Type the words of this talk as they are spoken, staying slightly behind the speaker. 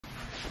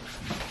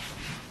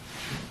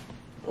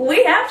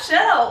We have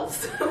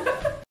shelves.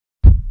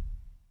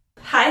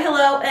 Hi,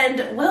 hello,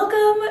 and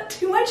welcome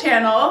to my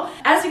channel.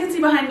 As you can see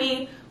behind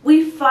me,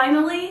 we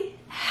finally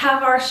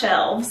have our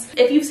shelves.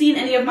 If you've seen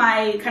any of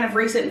my kind of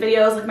recent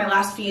videos, like my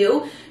last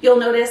few, you'll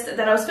notice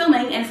that I was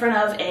filming in front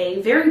of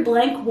a very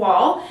blank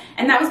wall,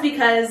 and that was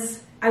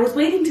because I was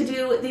waiting to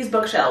do these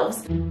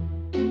bookshelves.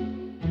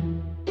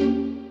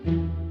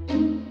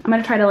 I'm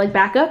gonna try to like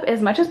back up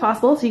as much as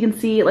possible so you can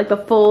see like the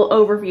full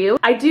overview.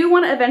 I do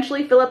want to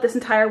eventually fill up this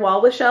entire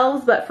wall with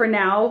shelves, but for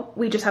now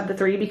we just have the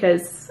 3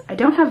 because I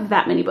don't have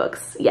that many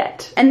books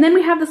yet. And then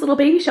we have this little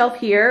baby shelf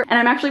here, and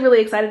I'm actually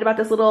really excited about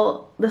this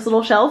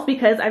little shelf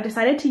because I've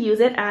decided to use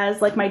it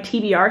as like my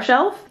TBR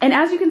shelf. And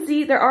as you can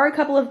see, there are a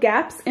couple of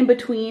gaps in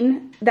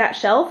between that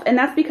shelf, and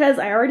that's because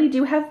I already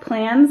do have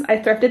plans. I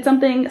thrifted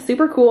something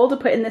super cool to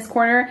put in this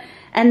corner,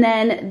 and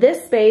then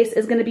this space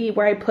is going to be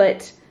where I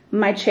put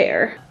my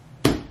chair.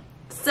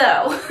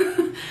 So,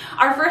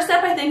 our first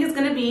step I think is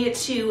going to be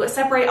to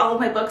separate all of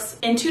my books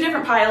in 2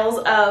 different piles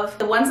of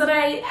the ones that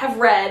I have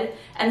read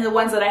and the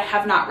ones that I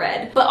have not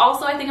read. But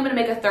also I think I'm going to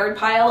make a 3rd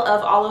pile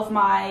of all of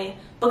my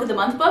Book of the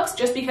Month books,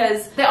 just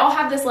because they all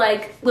have this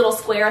like little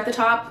square at the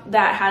top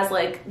that has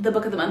like the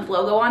Book of the Month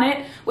logo on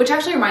it, which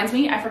actually reminds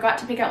me, I forgot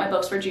to pick out my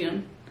books for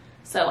June.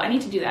 So I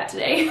need to do that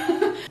today.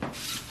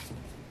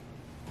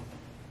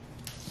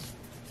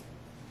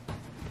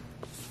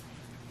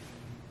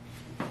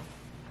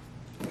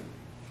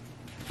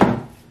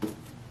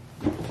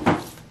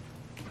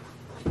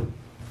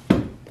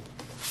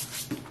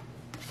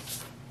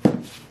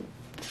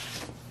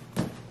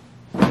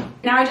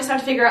 Now I just have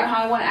to figure out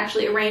how I want to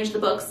actually arrange the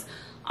books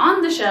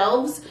on the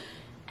shelves,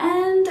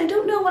 and I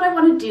don't know what I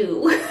want to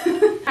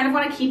do. Kind of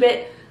want to keep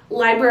it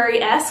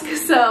library-esque,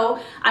 so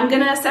I'm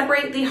gonna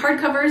separate the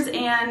hardcovers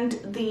and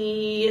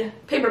the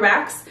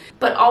paperbacks,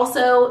 but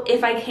also,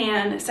 if I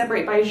can,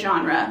 separate by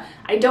genre.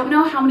 I don't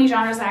know how many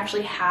genres I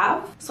actually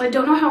have, so I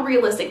don't know how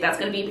realistic that's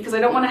gonna be because I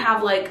don't want to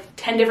have like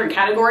 10 different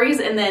categories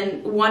and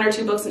then 1 or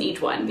 2 books in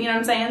each one, you know what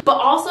I'm saying? But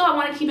also I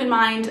want to keep in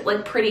mind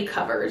like pretty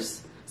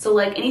covers. So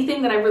like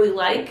anything that I really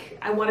like,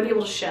 I want to be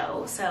able to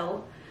show.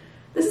 So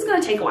this is going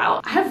to take a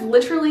while. I have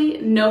literally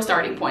no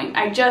starting point.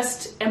 I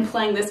just am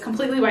playing this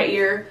completely by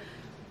ear,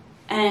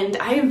 and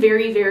I am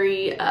very,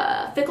 very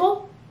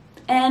fickle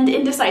and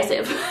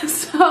indecisive.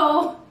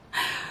 So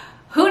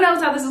who knows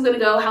how this is going to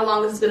go, how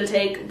long this is going to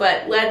take,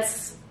 but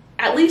let's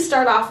at least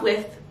start off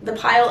with the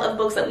pile of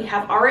books that we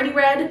have already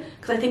read,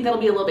 because I think that'll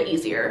be a little bit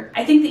easier.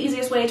 I think the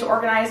easiest way to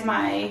organize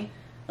my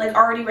like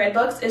already read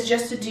books is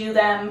just to do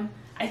them,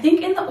 I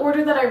think, in the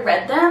order that I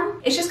read them.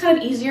 It's just kind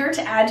of easier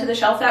to add to the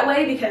shelf that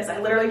way because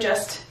I literally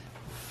just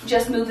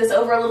move this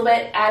over a little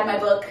bit, add my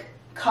book,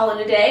 call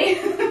it a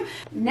day.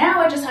 Now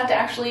I just have to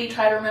actually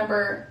try to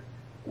remember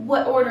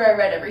what order I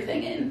read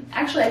everything in.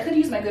 Actually, I could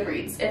use my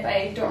Goodreads if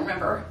I don't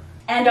remember.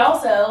 And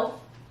also,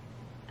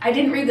 I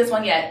didn't read this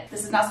one yet.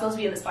 This is not supposed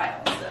to be in this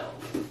pile, so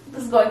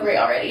this is going great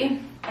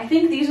already. I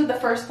think these are the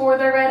first 4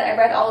 that I read. I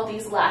read all of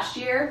these last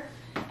year.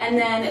 And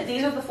then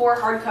these are the 4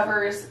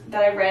 hardcovers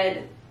that I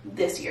read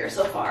this year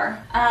so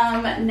far.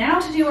 Now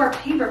to do our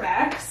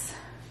paperbacks.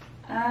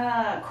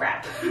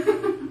 Crap.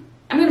 I'm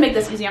gonna make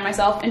this easy on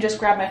myself and just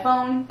grab my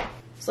phone.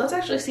 So let's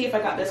actually see if I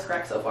got this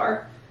correct so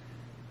far.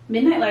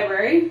 Midnight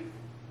Library.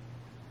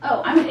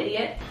 Oh, I'm an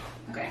idiot.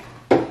 Okay.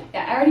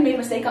 Yeah, I already made a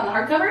mistake on the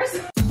hardcovers.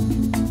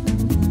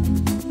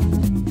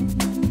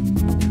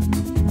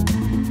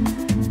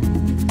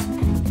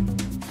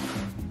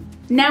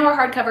 Now our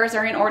hardcovers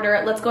are in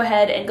order. Let's go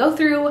ahead and go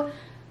through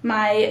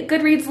my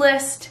Goodreads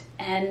list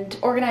and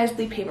organize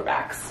the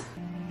paperbacks.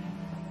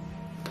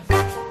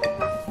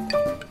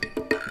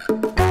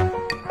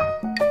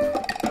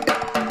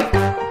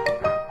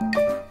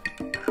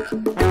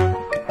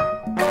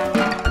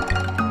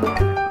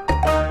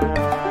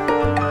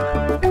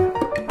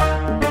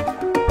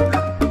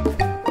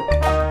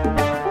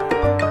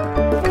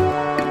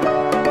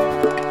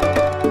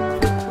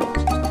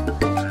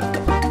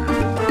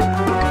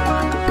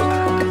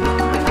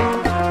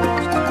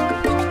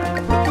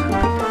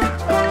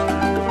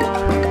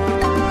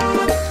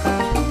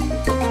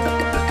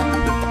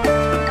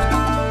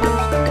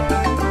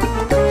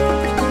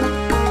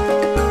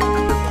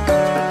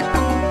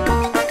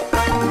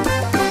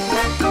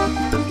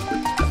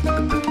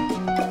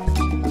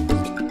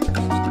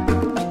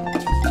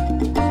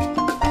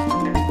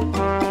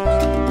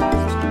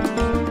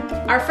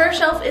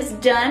 Shelf is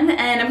done,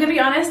 and I'm gonna be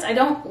honest, I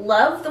don't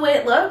love the way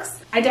it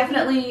looks. I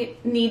definitely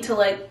need to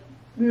like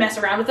mess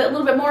around with it a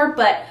little bit more,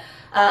 but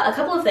a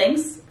couple of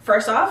things.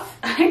 First off,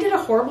 I did a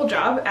horrible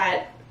job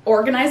at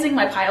organizing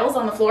my piles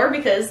on the floor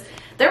because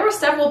there were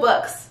several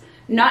books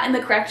not in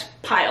the correct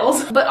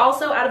piles, but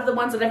also out of the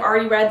ones that I've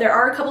already read, there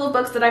are a couple of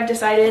books that I've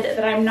decided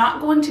that I'm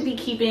not going to be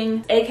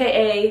keeping,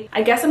 aka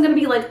I guess I'm gonna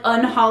be like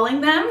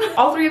unhauling them.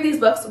 All 3 of these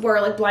books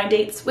were like blind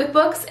dates with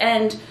books,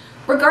 and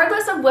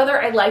Regardless of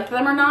whether I liked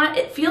them or not,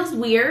 it feels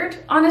weird,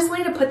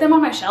 honestly, to put them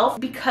on my shelf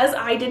because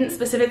I didn't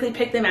specifically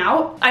pick them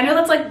out. I know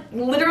that's like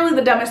literally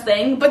the dumbest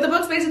thing, but the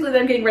books basically that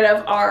I'm getting rid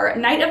of are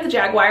Night of the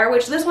Jaguar,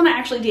 which this one I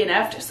actually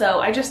DNF'd, so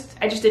I just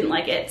didn't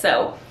like it.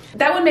 So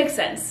that would make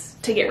sense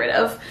to get rid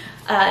of.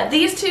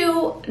 These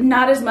two,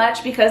 not as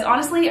much, because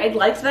honestly, I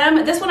liked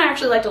them. This one I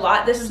actually liked a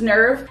lot. This is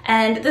Nerve,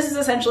 and this is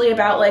essentially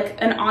about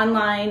like an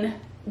online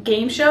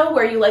game show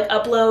where you like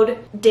upload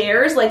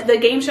dares. Like the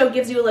game show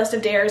gives you a list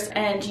of dares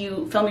and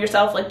you film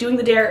yourself like doing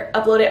the dare,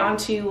 upload it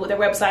onto their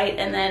website,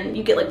 and then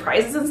you get like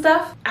prizes and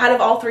stuff. Out of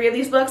all three of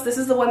these books, this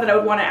is the one that I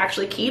would want to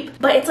actually keep,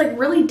 but it's like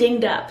really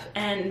dinged up,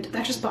 and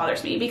that just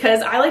bothers me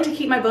because I like to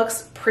keep my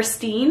books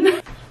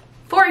pristine.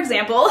 For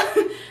example,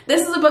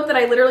 this is a book that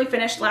I literally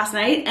finished last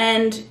night,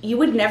 and you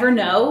would never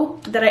know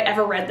that I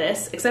ever read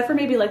this, except for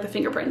maybe like the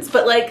fingerprints.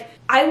 But like,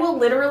 I will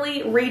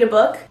literally read a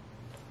book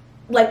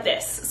like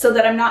this so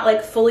that I'm not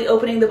like fully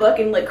opening the book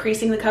and like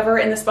creasing the cover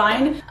and the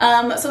spine.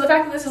 So the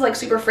fact that this is like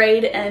super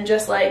frayed and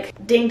just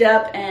like dinged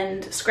up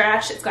and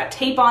scratched, it's got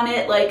tape on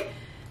it, like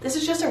this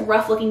is just a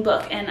rough looking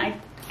book, and I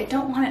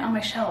don't want it on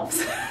my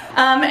shelves.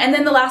 And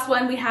then the last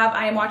one we have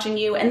I Am Watching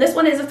You, and this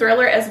one is a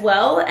thriller as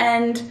well,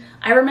 and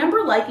I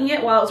remember liking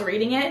it while I was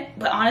reading it,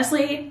 but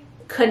honestly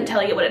couldn't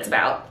tell you what it's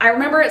about. I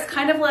remember it's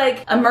kind of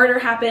like a murder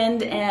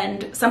happened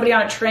and somebody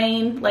on a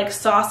train like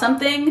saw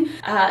something,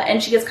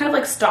 and she gets kind of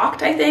like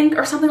stalked, I think,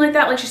 or something like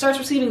that. Like she starts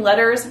receiving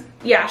letters.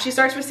 Yeah, she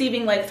starts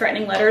receiving like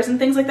threatening letters and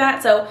things like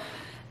that. So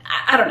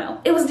I don't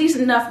know. It was a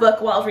decent enough book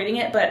while I was reading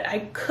it, but I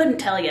couldn't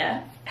tell you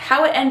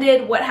how it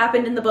ended, what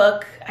happened in the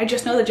book. I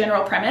just know the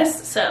general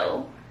premise,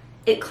 so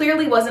it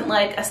clearly wasn't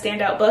like a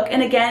standout book.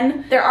 And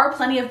again, there are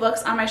plenty of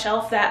books on my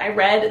shelf that I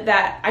read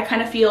that I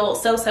kind of feel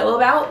so-so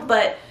about,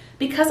 but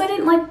because I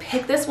didn't like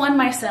pick this one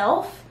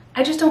myself,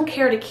 I just don't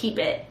care to keep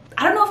it.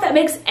 I don't know if that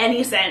makes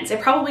any sense.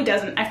 It probably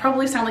doesn't. I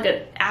probably sound like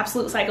an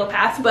absolute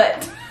psychopath,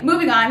 but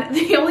moving on.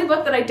 The only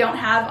book that I don't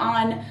have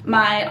on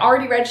my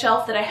already read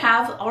shelf that I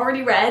have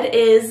already read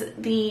is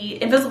The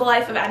Invisible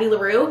Life of Addie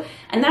LaRue,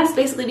 and that's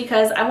basically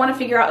because I want to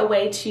figure out a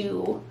way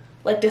to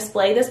like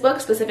display this book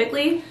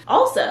specifically.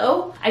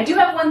 Also, I do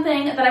have one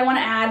thing that I want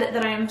to add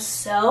that I am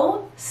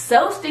so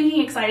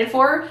stinking excited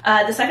for.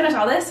 The second I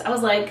saw this, I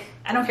was like,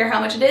 I don't care how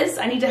much it is,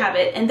 I need to have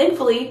it. And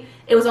thankfully,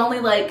 it was only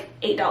like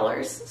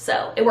 $8,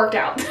 so it worked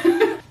out.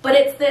 But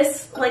it's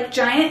this like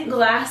giant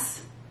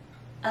glass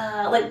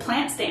like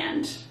plant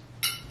stand.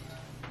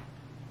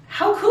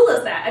 How cool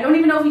is that? I don't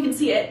even know if you can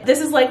see it.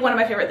 This is like one of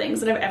my favorite things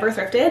that I've ever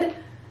thrifted.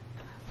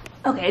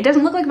 Okay, it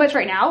doesn't look like much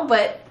right now,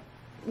 but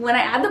when I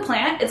add the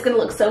plant, it's gonna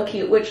look so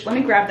cute, which let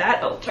me grab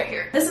that. Oh, right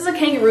here. This is a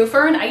kangaroo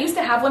fern. I used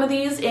to have one of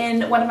these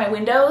in one of my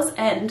windows,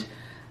 and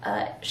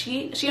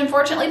she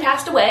unfortunately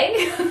passed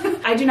away.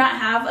 I do not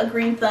have a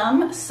green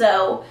thumb,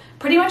 so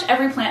pretty much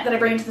every plant that I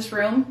bring into this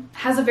room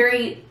has a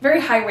very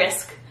high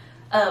risk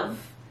of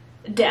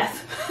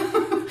death.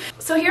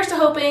 So here's to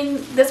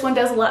hoping this one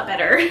does a lot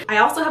better. I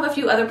also have a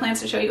few other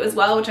plants to show you as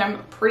well, which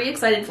I'm pretty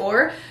excited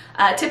for.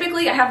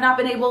 Typically, I have not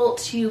been able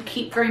to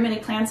keep very many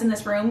plants in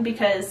this room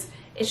because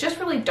it's just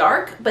really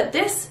dark, but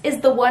this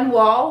is the one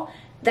wall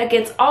that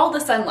gets all the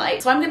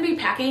sunlight. So I'm gonna be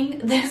packing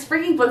this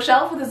freaking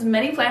bookshelf with as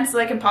many plants as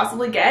I can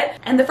possibly get.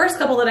 And the first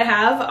couple that I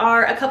have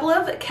are a couple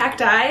of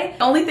cacti.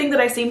 The only thing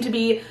that I seem to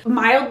be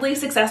mildly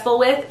successful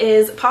with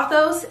is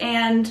pothos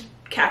and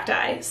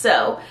cacti.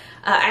 So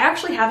I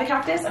actually have a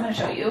cactus. I'm gonna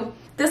show you.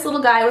 This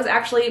little guy was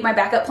actually my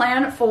backup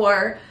plan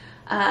for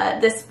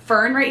this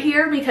fern right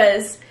here,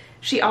 because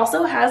she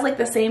also has like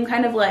the same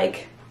kind of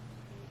like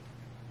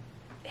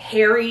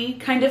hairy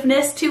kind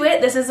ofness to it.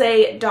 This is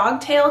a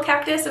dogtail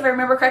cactus, if I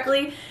remember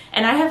correctly,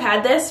 and I have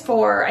had this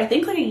for I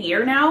think like a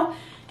year now,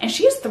 and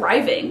she is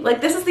thriving.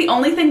 Like this is the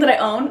only thing that I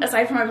own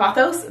aside from my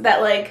pothos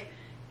that like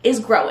is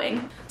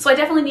growing. So I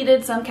definitely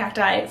needed some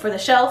cacti for the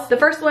shelf. The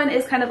first one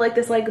is kind of like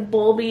this like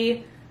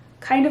bulby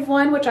kind of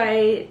one, which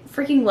I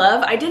freaking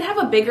love. I did have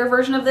a bigger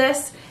version of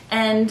this,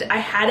 and I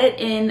had it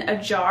in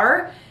a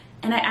jar,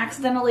 and I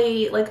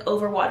accidentally like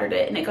overwatered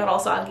it and it got all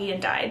soggy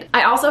and died.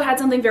 I also had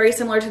something very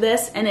similar to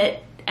this, and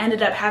it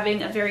ended up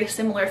having a very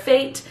similar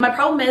fate. My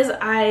problem is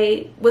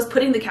I was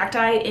putting the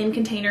cacti in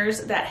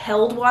containers that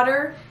held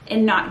water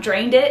and not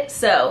drained it,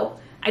 so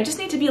I just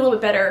need to be a little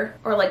bit better,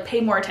 or like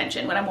pay more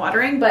attention when I'm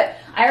watering. But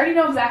I already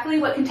know exactly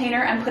what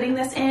container I'm putting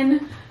this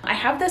in. I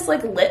have this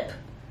like lip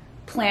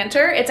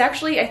planter. It's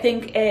actually I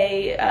think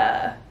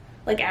a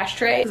like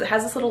ashtray, because it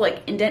has this little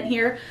like indent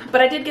here, but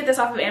I did get this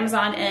off of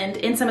Amazon, and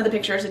in some of the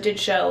pictures it did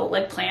show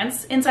like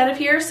plants inside of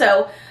here.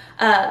 So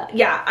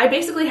yeah, I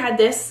basically had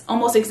this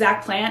almost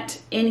exact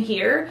plant in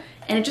here,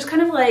 and it just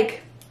kind of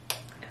like,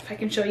 if I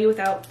can show you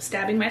without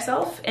stabbing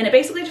myself, and it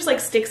basically just like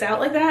sticks out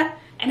like that.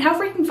 And how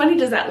freaking funny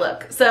does that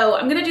look? So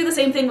I'm gonna do the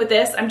same thing with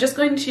this. I'm just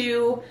going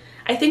to,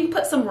 I think,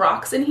 put some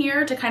rocks in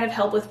here to kind of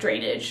help with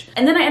drainage.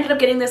 And then I ended up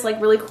getting this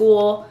like really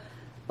cool,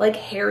 like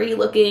hairy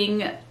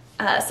looking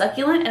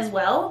succulent as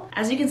well.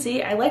 As you can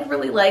see, I like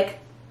really like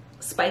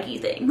spiky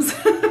things.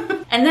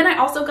 And then I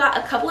also got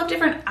a couple of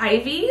different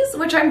ivies,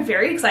 which I'm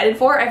very excited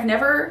for. I've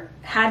never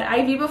had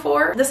ivy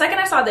before. The second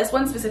I saw this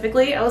one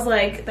specifically, I was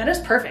like, that is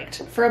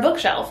perfect for a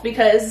bookshelf,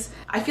 because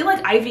I feel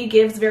like ivy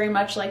gives very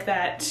much like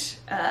that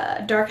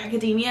dark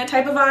academia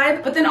type of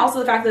vibe, but then also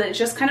the fact that it's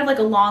just kind of like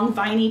a long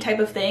viney type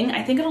of thing.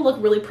 I think it'll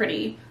look really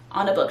pretty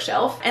on a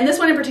bookshelf. And this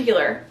one in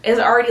particular is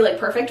already like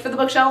perfect for the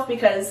bookshelf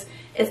because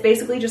it's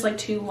basically just like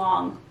two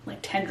long like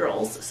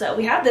tendrils. So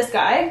we have this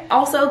guy.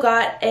 Also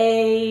got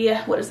a,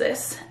 what is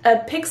this? A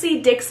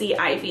Pixie Dixie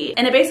ivy.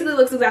 And it basically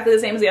looks exactly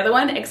the same as the other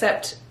one,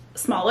 except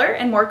smaller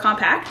and more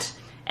compact.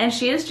 And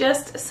she is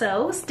just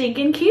so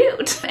stinking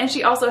cute. And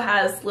she also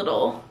has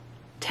little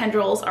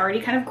tendrils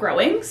already kind of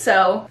growing.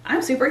 So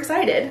I'm super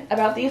excited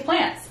about these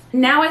plants.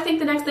 Now I think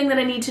the next thing that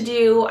I need to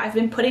do, I've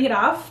been putting it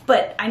off,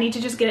 but I need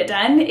to just get it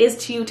done, is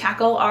to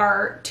tackle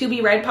our to be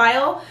read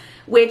pile,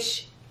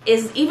 which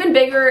is even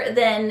bigger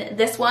than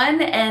this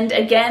one. And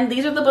again,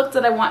 these are the books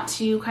that I want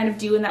to kind of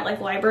do in that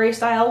like library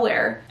style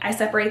where I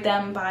separate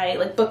them by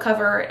like book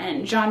cover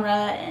and genre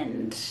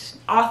and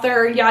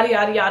author, yada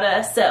yada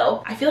yada.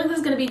 So I feel like this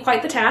is going to be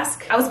quite the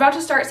task. I was about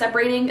to start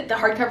separating the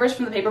hardcovers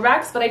from the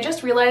paperbacks, but I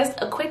just realized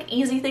a quick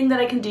easy thing that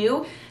I can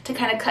do to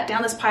kind of cut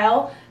down this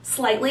pile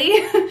slightly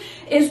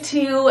is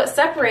to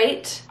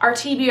separate our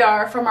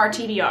TBR from our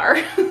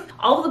TBR.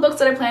 All of the books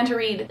that I plan to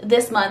read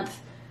this month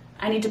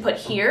I need to put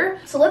here.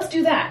 So let's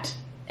do that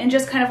and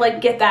just kind of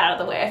like get that out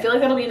of the way. I feel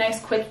like that'll be a nice,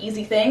 quick,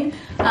 easy thing.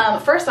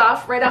 First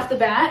off, right off the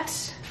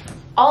bat,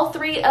 all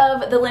three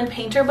of the Lynn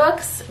Painter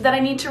books that I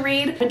need to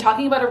read. I've been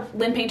talking about a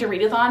Lynn Painter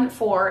readathon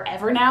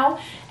forever now,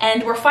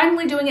 and we're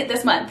finally doing it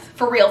this month,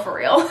 for real, for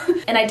real.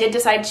 And I did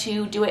decide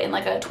to do it in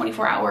like a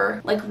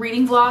 24-hour like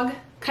reading vlog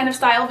kind of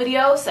style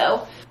video,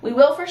 so we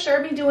will for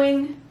sure be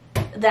doing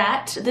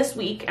that this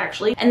week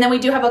actually. And then we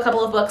do have a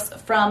couple of books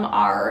from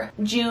our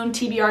June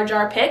TBR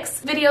jar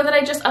picks video that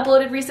I just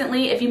uploaded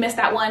recently. If you missed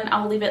that one,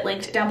 I'll leave it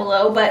linked down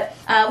below. But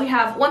we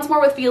have Once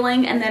More with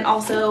Feeling, and then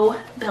also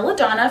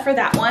Belladonna for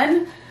that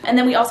one. And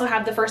then we also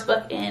have the first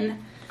book in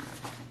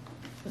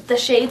the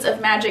Shades of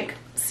Magic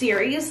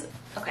series.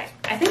 Okay,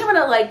 I think I'm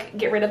gonna like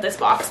get rid of this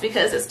box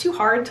because it's too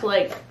hard to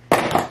like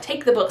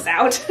take the books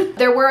out.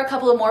 There were a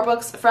couple of more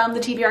books from the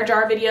TBR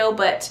jar video,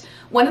 but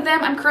one of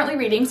them I'm currently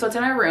reading, so it's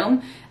in my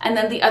room, and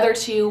then the other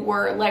two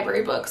were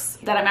library books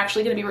that I'm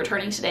actually going to be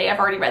returning today. I've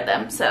already read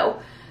them, so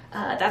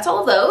that's all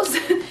of those.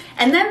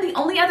 And then the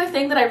only other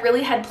thing that I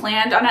really had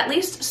planned on at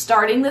least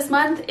starting this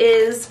month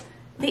is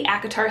the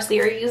ACOTAR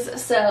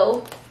series,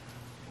 so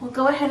we'll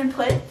go ahead and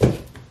put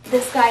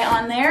this guy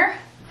on there.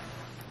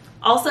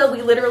 Also,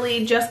 we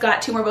literally just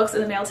got 2 more books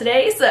in the mail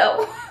today,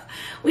 so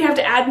we have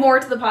to add more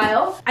to the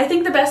pile. I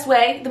think the best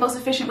way, the most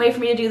efficient way for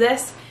me to do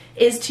this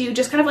is to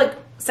just kind of like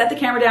set the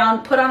camera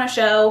down, put on a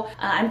show.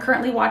 I'm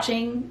currently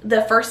watching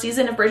the first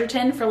season of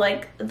Bridgerton for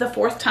like the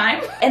 4th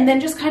time, and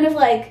then just kind of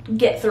like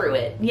get through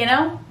it, you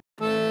know?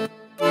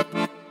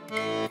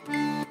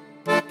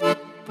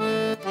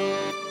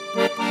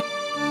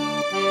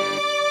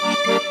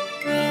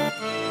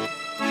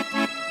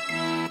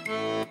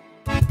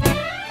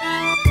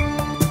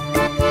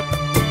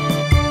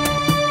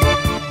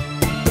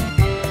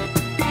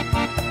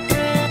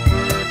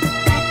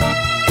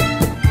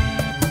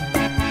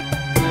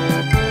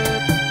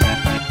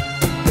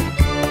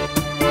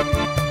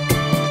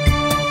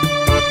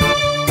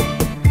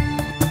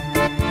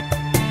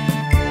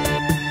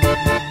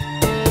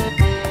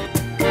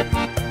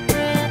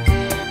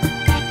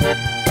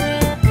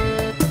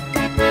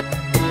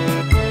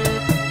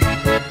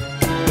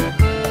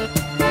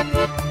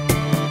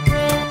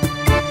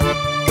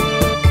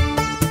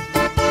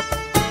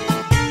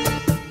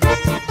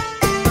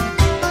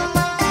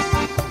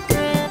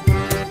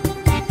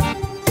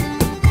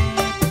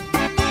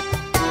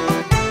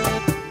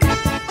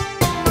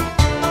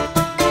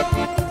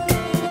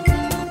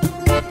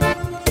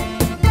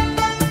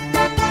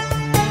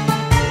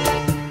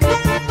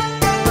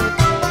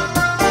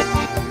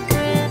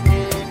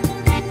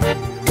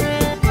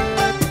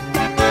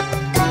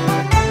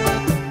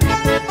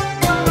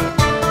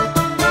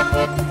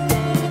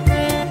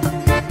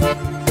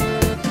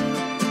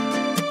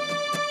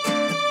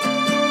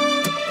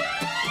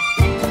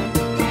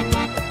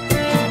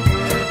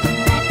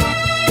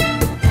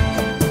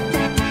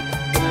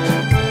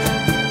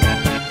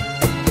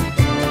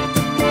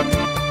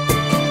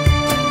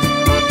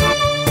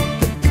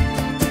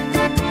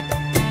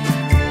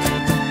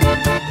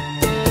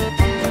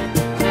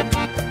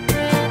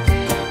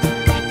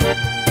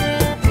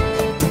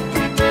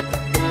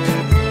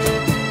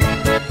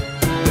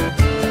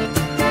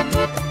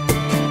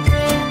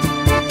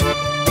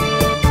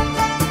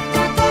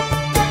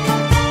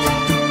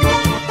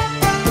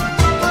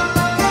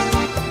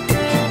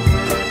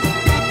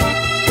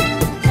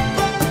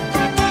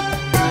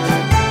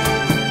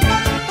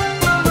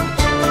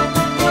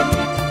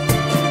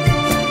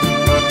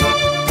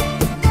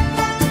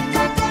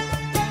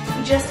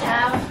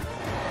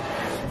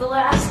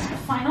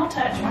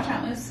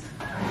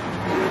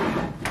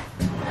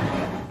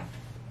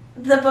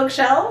 The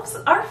bookshelves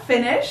are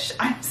finished.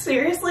 I'm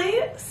seriously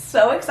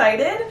so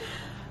excited.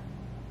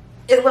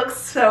 It looks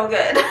so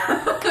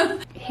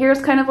good.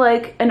 Here's kind of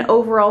like an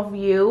overall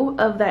view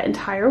of that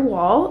entire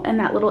wall and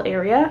that little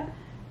area.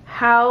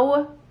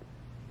 How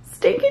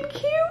stinking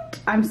cute.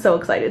 I'm so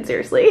excited,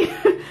 seriously.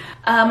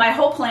 My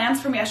whole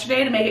plans from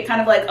yesterday to make it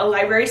kind of like a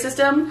library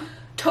system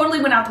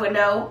totally went out the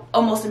window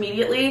almost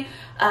immediately.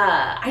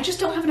 I just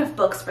don't have enough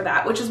books for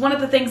that, which is one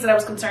of the things that I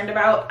was concerned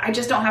about. I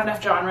just don't have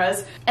enough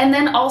genres. And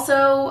then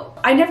also,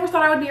 I never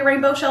thought I would be a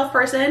rainbow shelf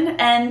person,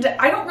 and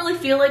I don't really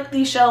feel like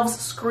these shelves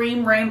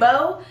scream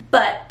rainbow,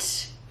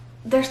 but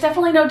there's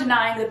definitely no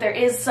denying that there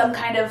is some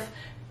kind of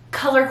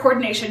color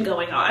coordination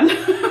going on.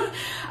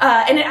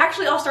 And it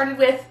actually all started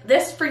with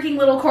this freaking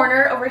little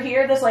corner over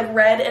here, this like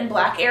red and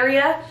black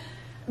area.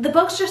 The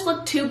books just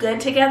looked too good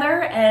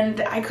together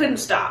and I couldn't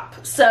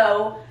stop.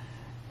 So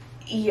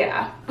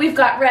yeah, we've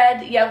got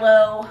red,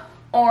 yellow,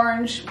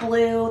 orange,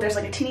 blue. There's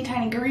like a teeny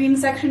tiny green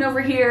section over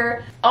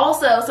here.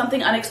 Also,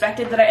 something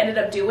unexpected that I ended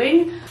up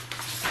doing,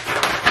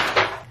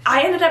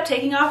 I ended up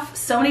taking off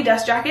so many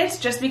dust jackets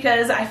just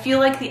because I feel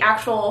like the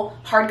actual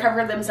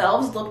hardcover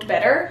themselves looked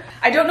better.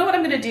 I don't know what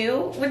I'm gonna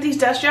do with these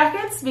dust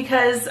jackets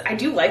because I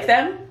do like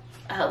them.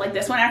 Like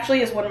this one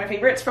actually is one of my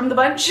favorites from the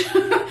bunch.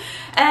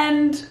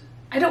 And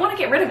I don't want to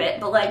get rid of it,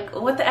 but like,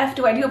 what the F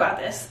do I do about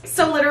this?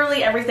 So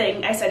literally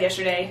everything I said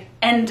yesterday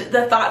and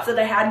the thoughts that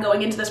I had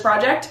going into this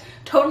project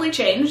totally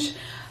changed.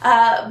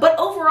 But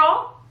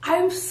overall,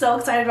 I'm so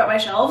excited about my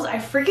shelves. I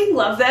freaking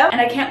love them and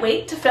I can't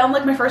wait to film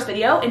like my first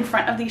video in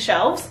front of these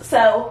shelves.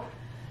 So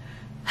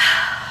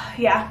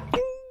yeah.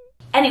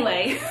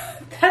 Anyway,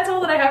 that's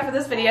all that I have for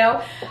this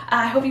video.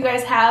 I hope you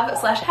guys have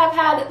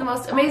had the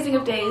most amazing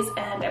of days,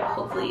 and I will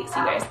hopefully see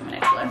you guys in the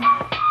next one.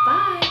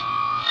 Bye.